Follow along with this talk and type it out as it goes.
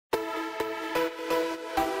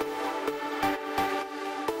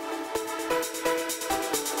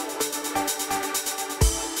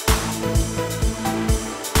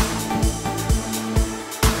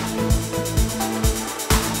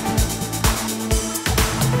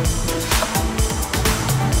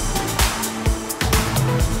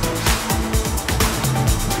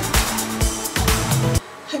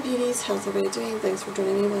doing? Thanks for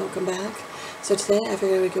joining me. Welcome back. So today I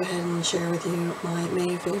figured I would go ahead and share with you my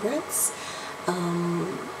May favorites. I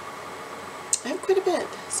have quite a bit,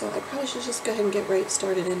 so I probably should just go ahead and get right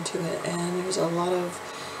started into it. And there's a lot of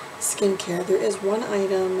skincare. There is one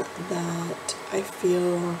item that I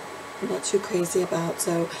feel not too crazy about,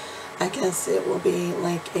 so I guess it will be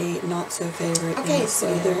like a not so favorite. Okay,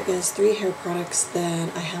 so there is 3 hair products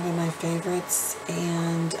that I have in my favorites,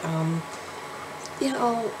 and yeah,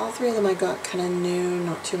 all 3 of them I got kind of new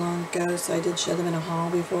not too long ago, so I did show them in a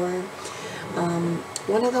haul before.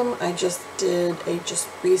 One of them I just did a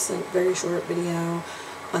recent, very short video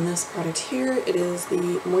on this product here. It is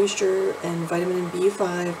the Moisture and Vitamin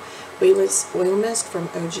B5 Weightless Oil Mist from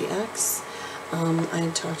OGX. I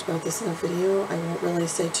had talked about this in a video. I won't really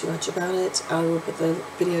say too much about it. I will put the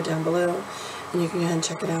video down below, and you can go ahead and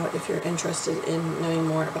check it out if you're interested in knowing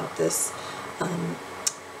more about this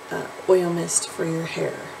oil mist for your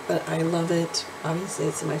hair. But I love it. Obviously,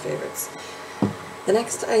 it's in my favorites. The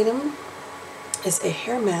next item is a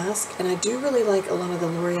hair mask, and I do really like a lot of the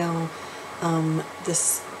L'Oreal,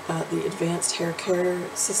 the Advanced Hair Care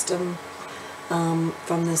System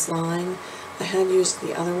from this line. I had used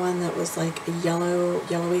the other one that was like a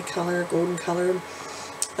yellowy color, golden color.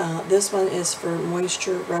 This one is for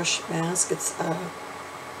Moisture Rush Mask. It's I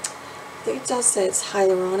think it does say it's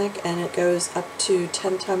hyaluronic, and it goes up to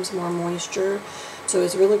 10 times more moisture. So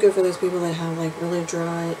it's really good for those people that have like really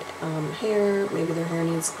dry hair. Maybe their hair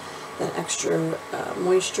needs that extra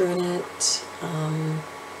moisture in it.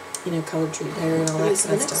 You know, colored treated hair and all that kind of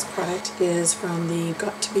stuff. The next product is from the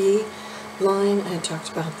Got To Be line. I had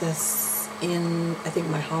talked about this in, I think,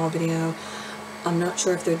 my haul video. I'm not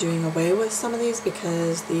sure if they're doing away with some of these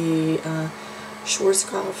because the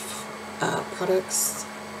Schwarzkopf products,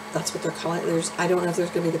 that's what they're calling it. I don't know if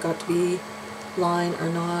there's going to be the Got To Be line or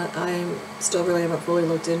not. I still really haven't fully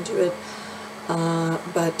looked into it.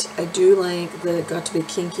 But I do like the Got To Be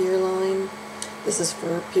Kinkier line. This is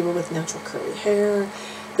for people with natural curly hair.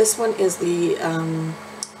 This one is the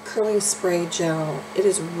curling spray gel. It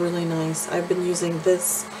is really nice. I've been using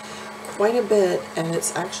this quite a bit, and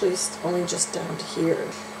it's actually only just down to here.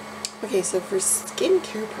 Okay, so for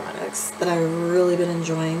skincare products that I've really been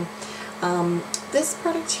enjoying, this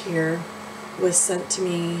product here was sent to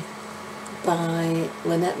me by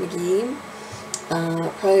Lynette McGee.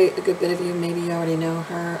 Probably a good bit of you, maybe you already know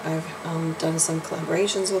her. I've done some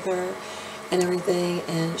collaborations with her and everything,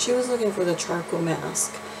 and she was looking for the charcoal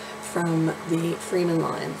mask from the Freeman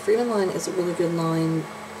line. Freeman line is a really good line,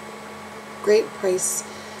 great price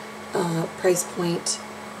point,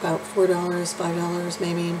 about $4, $5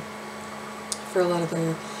 maybe, for a lot of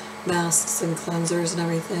their masks and cleansers and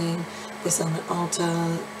everything. They sell them at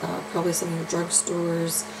Ulta, probably some of your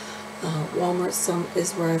drugstores. Walmart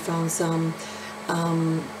is where I found some.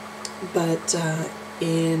 But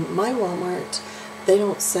in my Walmart, they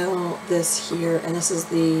don't sell this here, and this is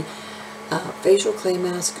the facial clay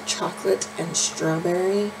mask, chocolate and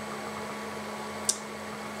strawberry.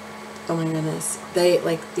 Oh my goodness.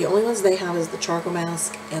 The only ones they have is the charcoal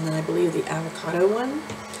mask, and then I believe the avocado one.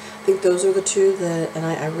 I think those are the 2 that, and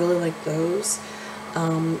I really like those.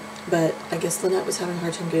 But I guess Lynette was having a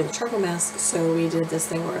hard time getting the charcoal mask, so we did this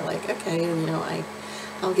thing where, like, okay, you know,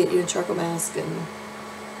 I'll get you a charcoal mask, and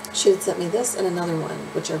she had sent me this and another one,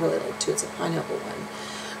 which I really like too. It's a pineapple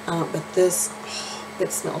one. But this,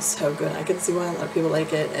 it smells so good. I can see why a lot of people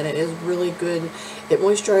like it, and it is really good. It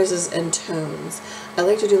moisturizes and tones. I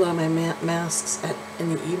like to do a lot of my masks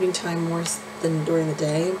in the evening time more than during the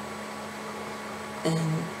day.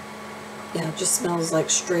 And yeah, it just smells like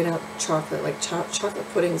straight up chocolate, like chocolate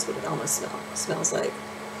pudding is what it almost smells like.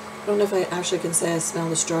 I don't know if I actually can say I smell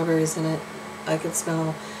the strawberries in it. I can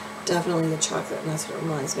smell definitely the chocolate, and that's what it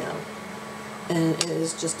reminds me of. And it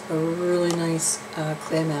is just a really nice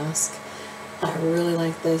clay mask. I really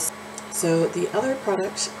like this. So the other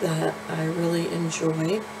product that I really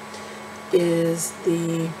enjoy is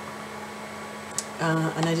the,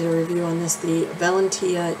 and I did a review on this, the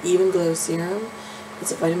Valentia Even Glow Serum.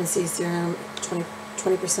 It's a vitamin C serum,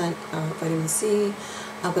 20% vitamin C.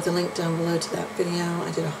 I'll put the link down below to that video.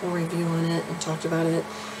 I did a whole review on it and talked about it,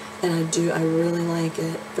 and I really like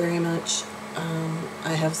it very much.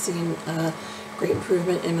 I have seen a great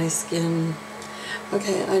improvement in my skin.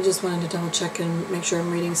 Okay, I just wanted to double check and make sure I'm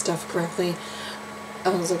reading stuff correctly. I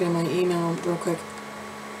was looking at my email real quick.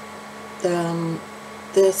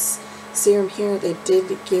 This serum here, they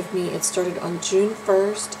did give me, it started on June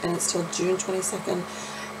 1st and it's till June 22nd.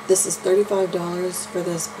 This is $35 for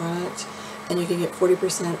this product, and you can get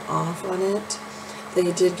 40% off on it.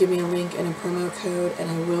 They did give me a link and a promo code,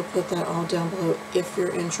 and I will put that all down below if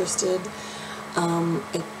you're interested.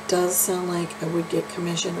 It does sound like I would get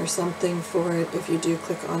commission or something for it if you do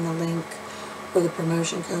click on the link or the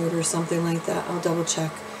promotion code or something like that. I'll double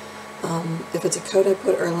check. If it's a code I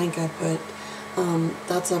put or a link I put,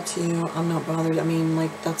 that's up to you. I'm not bothered. I mean,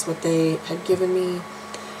 like, that's what they had given me.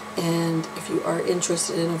 And if you are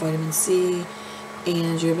interested in a vitamin C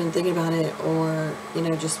and you've been thinking about it, or, you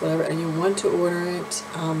know, just whatever, and you want to order it,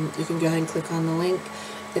 you can go ahead and click on the link.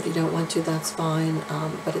 If you don't want to, that's fine,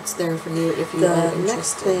 but it's there for you if you are interested. The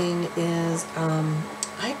next thing is,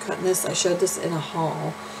 I had gotten this, I showed this in a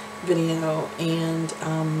haul video, and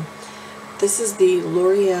this is the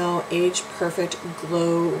L'Oreal Age Perfect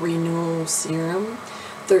Glow Renewal Serum.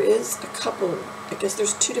 There is a couple, I guess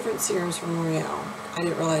there's 2 different serums from L'Oreal. I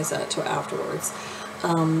didn't realize that till afterwards.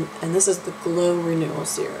 And this is the Glow Renewal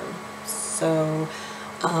Serum. So,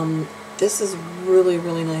 this is really,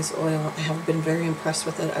 really nice oil. I have been very impressed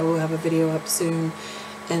with it. I will have a video up soon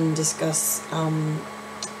and discuss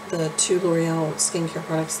the 2 L'Oreal skincare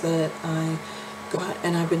products that I got,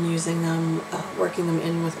 and I've been using them, working them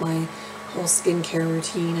in with my whole skincare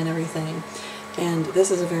routine and everything. And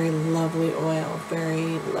this is a very lovely oil,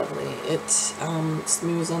 very lovely. It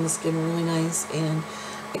smooths on the skin really nice, and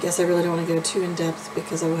I guess I really don't want to go too in depth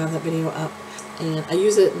because I will have that video up. And I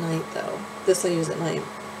use it at night though. This I use at night.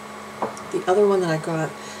 The other one that I got,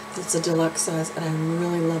 that's a deluxe size and I'm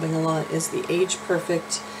really loving a lot, is the Age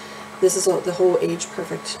Perfect. This is the whole Age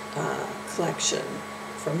Perfect collection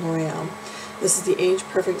from L'Oreal. This is the Age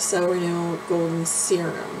Perfect Cell Renewal Golden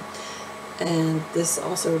Serum. And this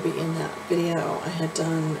also will be in that video I had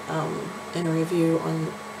done in a review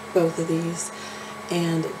on both of these.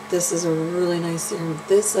 And this is a really nice serum.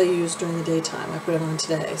 This I use during the daytime. I put it on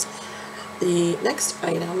today. The next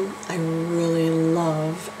item I really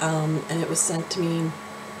love, and it was sent to me,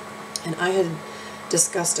 and I had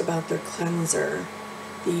discussed about their cleanser,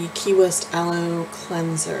 the Key West Aloe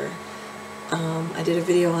Cleanser. I did a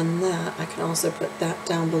video on that. I can also put that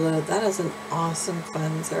down below. That is an awesome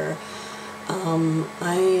cleanser.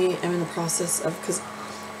 I am in the process of, because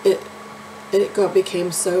it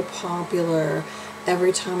became so popular.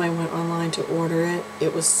 Every time I went online to order it,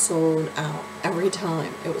 it was sold out. Every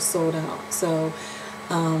time it was sold out. So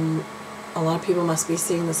a lot of people must be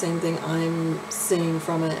seeing the same thing I'm seeing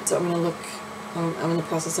from it. So I'm going to look, I'm in the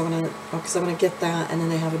process, because I'm going to get that, and then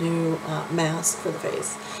they have a new mask for the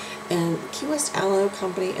face. And Key West Aloe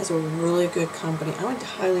Company is a really good company. I would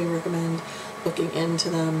highly recommend looking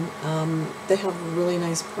into them. They have really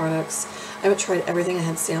nice products. I haven't tried everything. I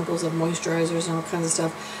had samples of moisturizers and all kinds of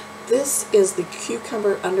stuff. This is the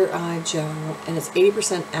Cucumber Under Eye Gel, and it's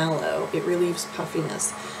 80% aloe. It relieves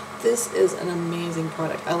puffiness. This is an amazing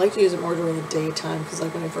product. I like to use it more during the daytime, because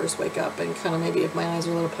like when I first wake up and kind of maybe if my eyes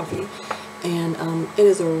are a little puffy. And it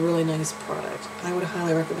is a really nice product. I would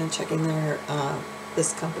highly recommend checking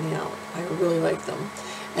this company out. I really like them.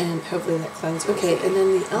 And hopefully that cleanser. Okay, and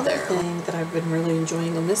then the other thing that I've been really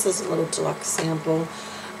enjoying, and this is a little deluxe sample,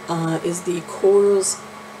 is the Core's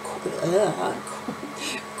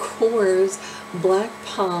Black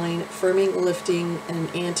Pine Firming, Lifting,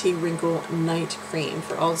 and Anti-Wrinkle Night Cream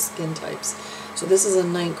for all skin types. So this is a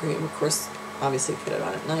night cream, of course, obviously put it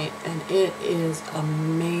on at night, and it is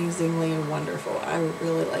amazingly wonderful. I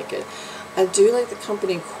really like it. I do like the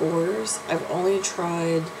company Core's. I've only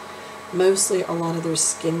tried mostly a lot of their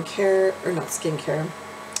skincare, or not skincare,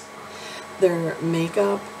 their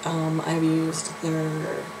makeup. I've used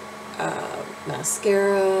their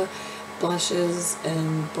mascara, blushes,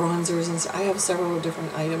 and bronzers, and I have several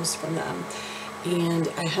different items from them. And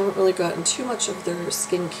I haven't really gotten too much of their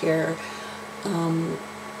skincare,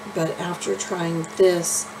 but after trying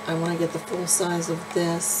this, I want to get the full size of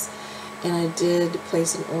this. And I did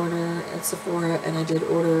place an order at Sephora, and I did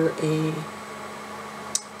order a,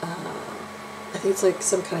 I think it's like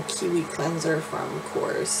some kind of kiwi cleanser from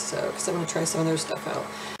Core's, so, because I'm going to try some of their stuff out.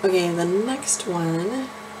 Okay, the next one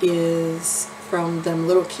is from them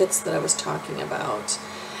little kits that I was talking about,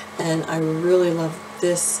 and I really love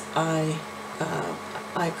this eye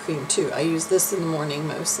cream too. I use this in the morning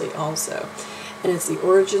mostly also. And it's the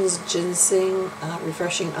Origins Ginseng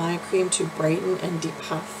Refreshing Eye Cream to brighten and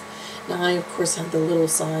depuff. Now I of course have the little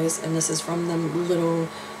size, and this is from them little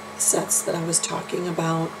sets that I was talking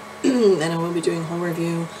about, and I will be doing a whole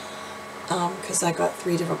review because I got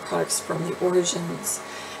 3 different products from the Origins,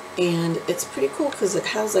 and it's pretty cool because it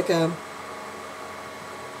has like a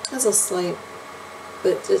slight,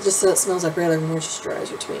 but it just smells like regular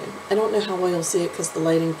moisturizer to me. I don't know how well you'll see it because the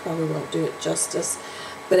lighting probably won't do it justice,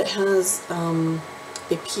 but it has a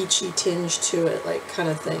peachy tinge to it, like kind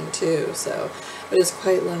of thing too. So, but it's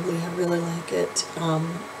quite lovely. I really like it.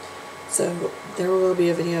 So there will be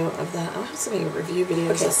a video of that. I'll have so many review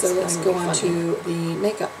videos. Okay, so let's go on to the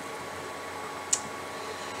makeup.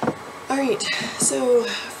 Alright, so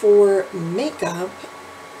for makeup,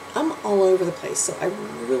 I'm all over the place. So I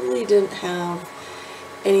really didn't have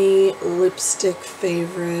any lipstick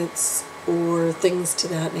favorites or things to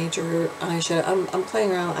that nature. Eyeshadow. I'm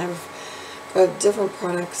playing around. I've got different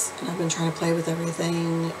products and I've been trying to play with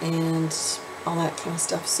everything and all that kind of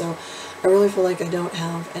stuff. So I really feel like I don't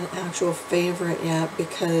have an actual favorite yet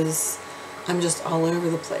because I'm just all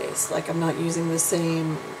over the place. Like I'm not using the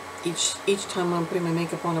same each time I'm putting my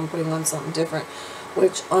makeup on, I'm putting on something different.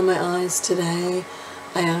 Which on my eyes today,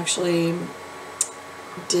 I actually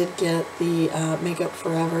did get the Makeup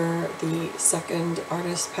Forever, the second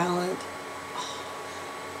artist palette.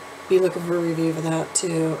 Be looking for a review for that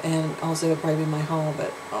too, and also it'll probably be my haul,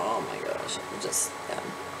 but oh my gosh, just, yeah.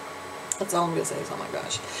 That's all I'm going to say is oh my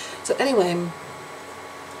gosh. So anyway,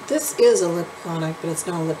 this is a lip product, but it's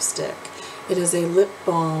not a lipstick. It is a lip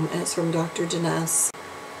balm, and it's from Dr. Denise.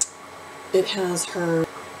 It has her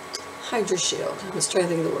Hydra Shield. I was trying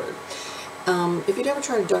to think of the word. If you've ever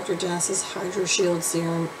tried Dr. Denise's Hydra Shield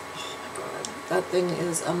serum, oh my god, that thing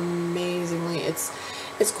is amazingly, it's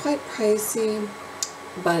quite pricey,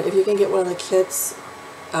 but if you can get one of the kits,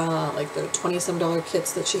 like the $20-some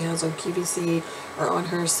kits that she has on QVC or on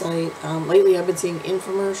her site. Lately I've been seeing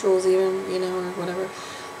infomercials even, you know, or whatever.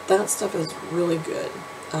 That stuff is really good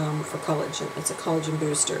for collagen. It's a collagen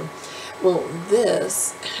booster. Well,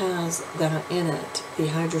 this has that in it, the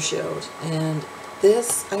Hydra Shield, and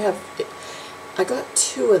this, I got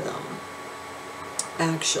 2 of them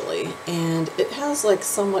actually, and it has like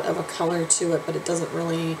somewhat of a color to it, but it doesn't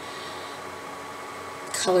really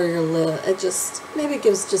color your lip. It just maybe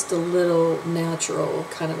gives just a little natural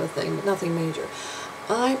kind of a thing, but nothing major.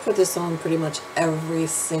 I put this on pretty much every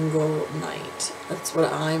single night. That's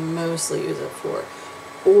what I mostly use it for.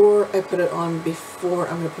 Or I put it on before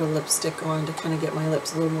I'm going to put a lipstick on to kind of get my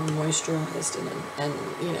lips a little more moisturized and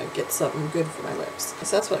you know, get something good for my lips.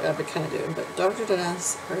 So that's what I've been kind of doing. But Dr.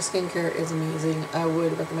 Denise, her skincare is amazing. I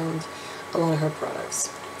would recommend a lot of her products.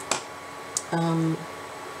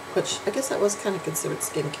 Which I guess that was kind of considered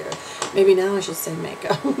skincare. Maybe now I should say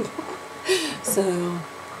makeup. So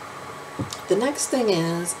the next thing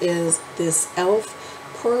is this e.l.f.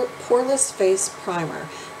 Poreless Face Primer.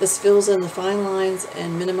 This fills in the fine lines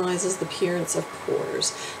and minimizes the appearance of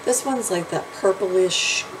pores. This one's like that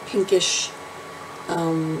purplish, pinkish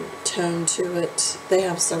tone to it. They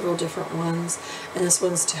have several different ones, and this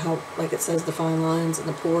one's to help, like it says, the fine lines and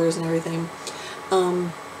the pores and everything.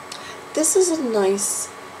 This is a nice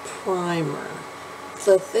primer.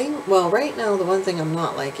 The thing, well, right now the one thing I'm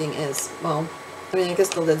not liking is, well, I mean, I guess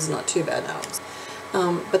the lid's not too bad now.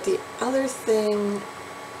 But the other thing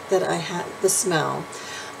that I had, the smell.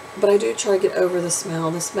 But I do try to get over the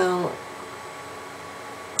smell. The smell,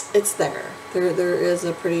 it's there. There is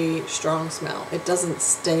a pretty strong smell. It doesn't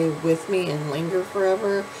stay with me and linger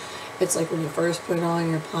forever. It's like when you first put it on,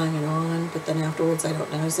 you're applying it on, but then afterwards I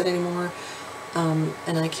don't notice it anymore.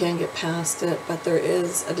 And I can get past it, but there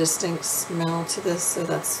is a distinct smell to this, so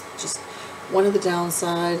that's just one of the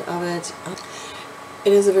downside of it.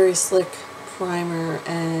 It is a very slick primer,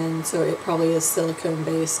 and so it probably is silicone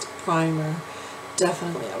based primer,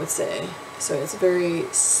 definitely, I would say. So it's very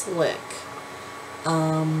slick.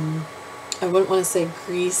 I wouldn't want to say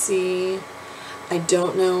greasy. I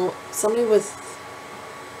don't know, somebody with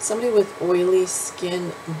oily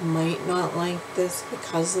skin might not like this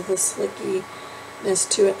because of the slickiness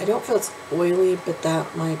to it. I don't feel it's oily, but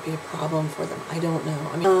that might be a problem for them. I don't know.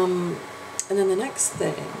 I mean, and then the next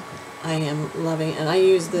thing I am loving, and I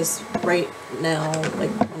use this right now, like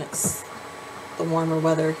when it's the warmer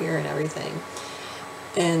weather here and everything.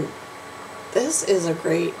 And this is a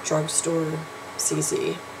great drugstore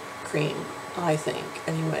CC cream, I think,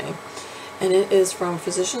 anyway. And it is from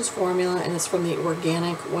Physicians Formula, and it's from the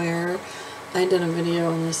Organic Wear. I did a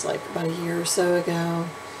video on this like about a year or so ago.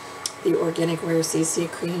 The Organic Wear CC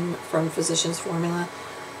cream from Physicians Formula.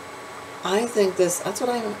 I think this, that's what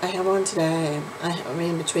I have on today. I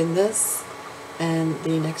mean, between this and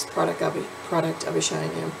the next product I'll be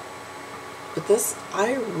showing you. But this,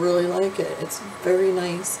 I really like it. It's very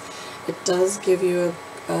nice. It does give you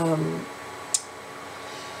a,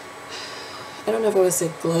 I don't know if I would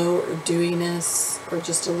say glow or dewiness or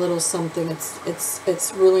just a little something.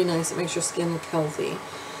 It's really nice. It makes your skin look healthy.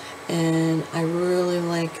 And I really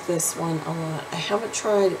like this one a lot. I haven't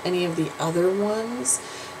tried any of the other ones,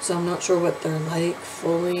 so I'm not sure what they're like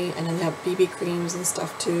fully. And they have BB creams and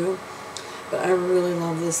stuff too. But I really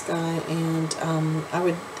love this guy, and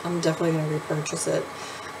I'm definitely going to repurchase it.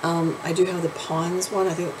 I do have the Pond's one.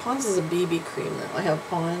 I think the Pond's is a BB cream though. I have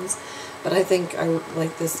Pond's, but I think I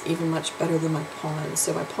like this even much better than my Pond's.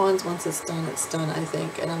 So my Pond's, once it's done, I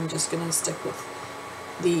think, and I'm just going to stick with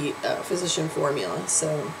the Physician Formula.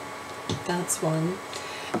 So that's one.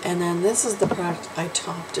 And then this is the product I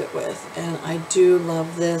topped it with, and I do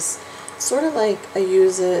love this. Sort of like I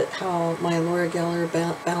use it how my Laura Geller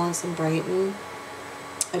Balance and Brighten.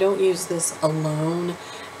 I don't use this alone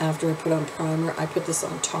after I put on primer. I put this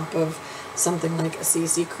on top of something like a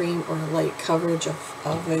CC cream or a light coverage of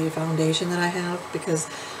a foundation that I have, because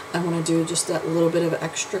I want to do just that little bit of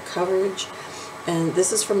extra coverage. And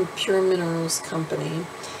this is from Pure Minerals Company,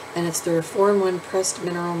 and it's their 4-in-1 pressed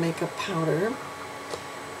mineral makeup powder.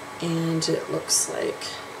 And it looks like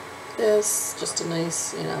this, just a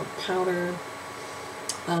nice, you know, powder.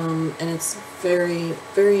 And it's very,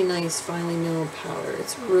 very nice, finely milled powder.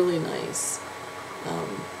 It's really nice.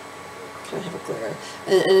 Kind of have a glare.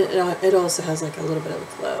 And it also has like a little bit of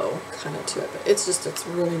a glow kind of to it. But it's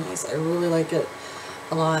really nice. I really like it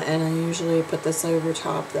a lot. And I usually put this over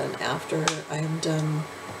top then after I am done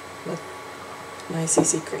with my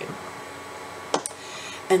CC cream.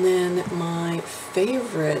 And then my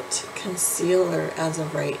favorite concealer as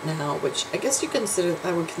of right now, which I guess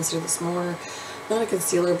I would consider this more, not a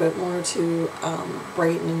concealer, but more to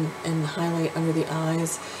brighten and highlight under the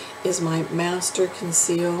eyes, is my Master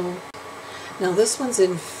Conceal. Now this one's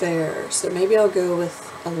in Fair, so maybe I'll go with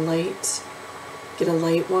get a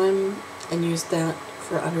light one and use that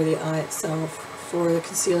for under the eye itself for the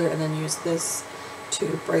concealer, and then use this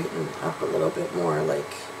to brighten up a little bit more,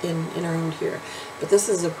 like in around here. But this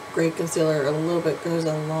is a great concealer. A little bit goes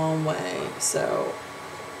a long way. So,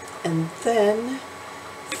 and then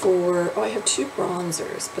I have 2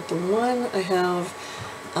 bronzers, but the one I have,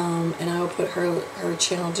 and I will put her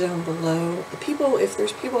channel down below. If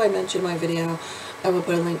there's people I mentioned in my video, I will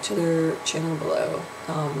put a link to their channel below,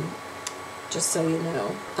 just so you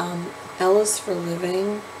know. Ella's for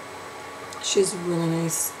Living. She's really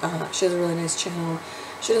nice. She has a really nice channel.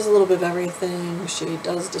 She does a little bit of everything. She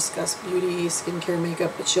does discuss beauty, skincare,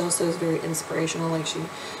 makeup, but she also is very inspirational. Like, she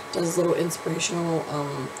does little inspirational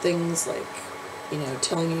things, like, you know,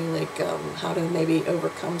 telling you like how to maybe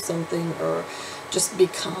overcome something or just be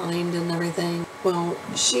kind and everything. Well,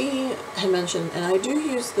 she had mentioned, and I do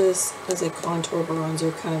use this as a contour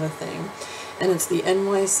bronzer kind of a thing, and it's the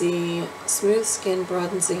NYC Smooth Skin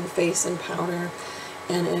Bronzing Face and Powder,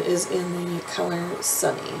 and it is in the color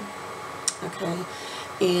Sunny. Okay,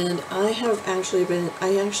 and I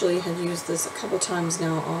actually had used this a couple times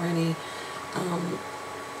now already,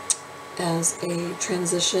 as a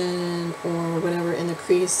transition or whatever in the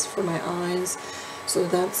crease for my eyes. So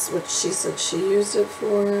that's what she said she used it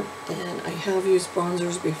for, and I have used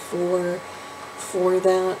bronzers before for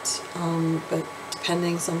that, but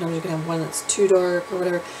depending, sometimes you can have one that's too dark or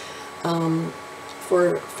whatever.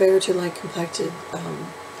 For fair to light complected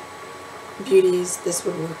beauties, this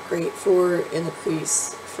would work great for in the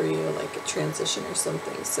crease for you, like a transition or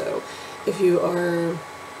something. So if you are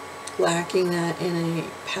lacking that in a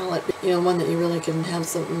palette, you know, one that you really can have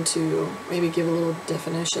something to maybe give a little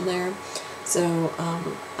definition there. So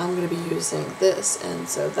I'm going to be using this, and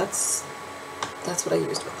so that's what I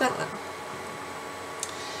used with that one.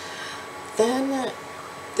 Then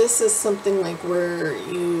this is something like where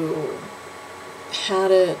you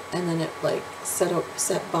had it and then it like set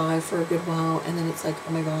by for a good while, and then it's like,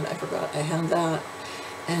 oh my god, I forgot I had that,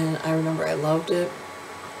 and I remember I loved it.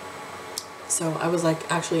 So I was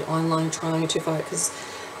like actually online trying to find it, because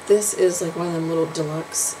this is like one of them little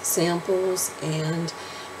deluxe samples, and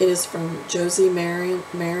it is from Josie Marin,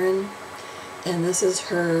 and this is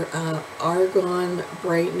her Argan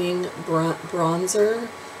Brightening Bronzer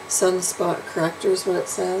Sunspot Corrector is what it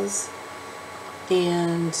says.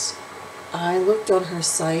 And I looked on her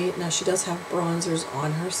site. Now she does have bronzers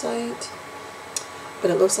on her site, but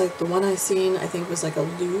it looks like the one I seen, I think, was like a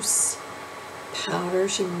loose powder.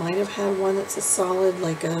 She might have had one that's a solid,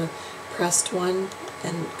 like a pressed one,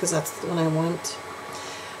 and because that's the one I want.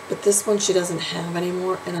 But this one she doesn't have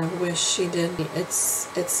anymore, and I wish she did.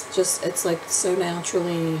 It's like so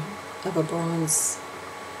naturally of a bronze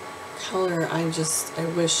color. I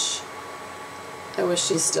wish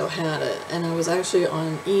she still had it. And I was actually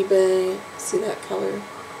on eBay. See that color?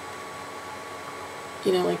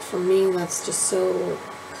 You know, like for me, that's just so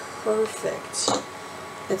perfect.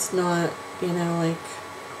 It's not, you know, like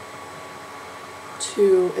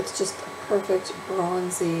it's just a perfect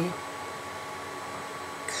bronzy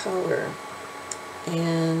color.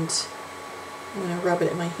 And I'm going to rub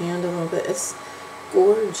it in my hand a little bit. It's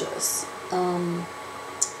gorgeous.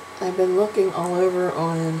 I've been looking all over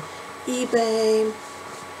on eBay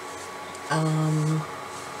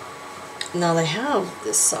Now they have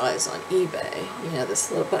this size on eBay, you know, this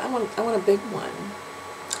little, but I want a big one.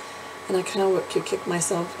 And I kind of could kick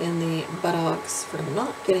myself in the buttocks for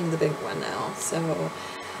not getting the big one now. So,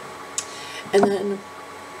 and then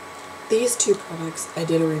these two products I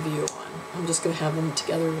did a review on. I'm just going to have them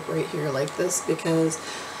together right here like this because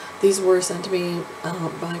these were sent to me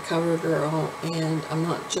by CoverGirl, and I'm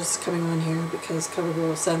not just coming on here because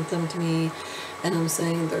CoverGirl sent them to me and I'm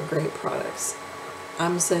saying they're great products.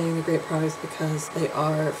 I'm saying they're great products because they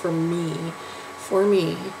are, for me,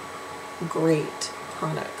 great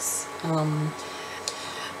products.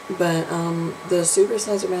 The Super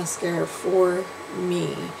Sizer Mascara for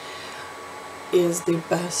me is the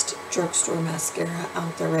best drugstore mascara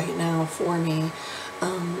out there right now for me.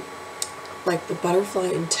 Like the Butterfly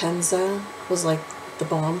Intensa was like the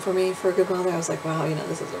bomb for me for a good while there. I was like, wow, you know,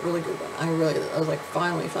 this is a really good one. I was like,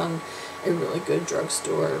 finally found a really good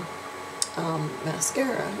drugstore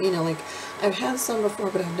mascara. You know, like I've had some before,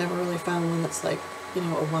 but I've never really found one that's like, you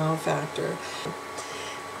know, a wow factor.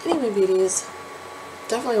 Anyway, beauties,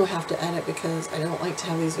 definitely will have to edit because I don't like to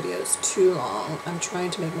have these videos too long. I'm trying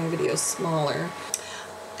to make my videos smaller.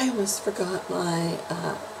 I almost forgot my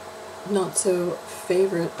not so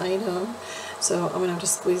favorite item, so I'm gonna have to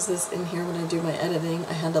squeeze this in here when I do my editing.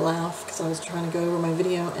 I had to laugh because I was trying to go over my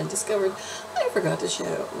video and discovered I forgot to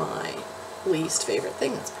show my least favorite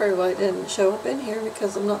thing. That's part of why it didn't show up in here,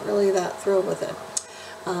 because I'm not really that thrilled with it.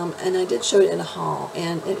 And I did show it in a haul,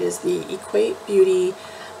 and it is the Equate Beauty.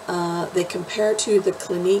 They compare it to the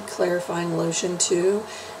Clinique Clarifying Lotion too,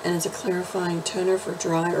 and it's a clarifying toner for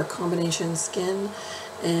dry or combination skin.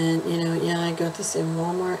 And you know, yeah, I got this in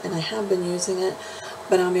Walmart and I have been using it,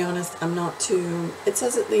 but I'll be honest, I'm not too, it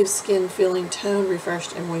says it leaves skin feeling toned,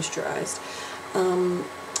 refreshed, and moisturized.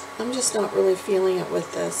 I'm just not really feeling it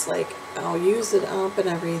with this. Like, I'll use it up and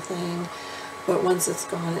everything, but once it's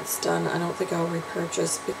gone, it's done. I don't think I'll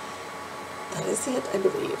repurchase. That is it, I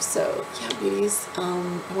believe. So, yeah, beauties, I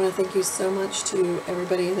want to thank you so much to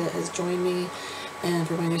everybody that has joined me, and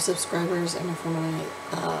for my new subscribers, and for my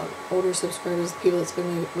older subscribers, people that's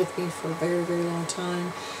been with me for a very, very long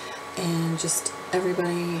time, and just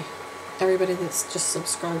everybody that's just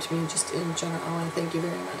subscribed to me just in general. I want to thank you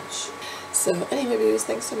very much. So anyway, beauties,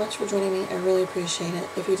 thanks so much for joining me. I really appreciate it.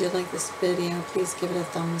 If you did like this video, please give it a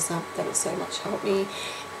thumbs up. That would so much help me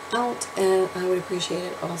out, and I would appreciate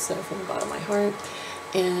it also from the bottom of my heart.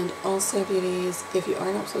 And also, beauties, if you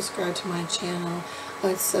are not subscribed to my channel,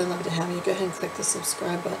 I'd so love to have you. Go ahead and click the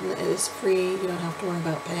subscribe button. It is free. You don't have to worry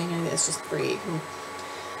about paying anything. It's just free.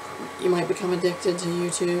 You might become addicted to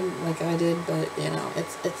YouTube like I did, but you know,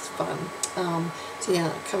 it's fun. So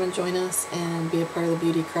yeah, come and join us and be a part of the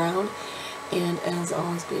beauty crowd. And as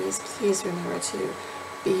always, beauties, please remember to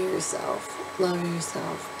be yourself, love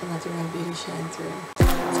yourself, and let the real beauty shine through.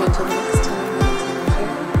 So until the next time,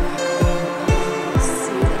 take care.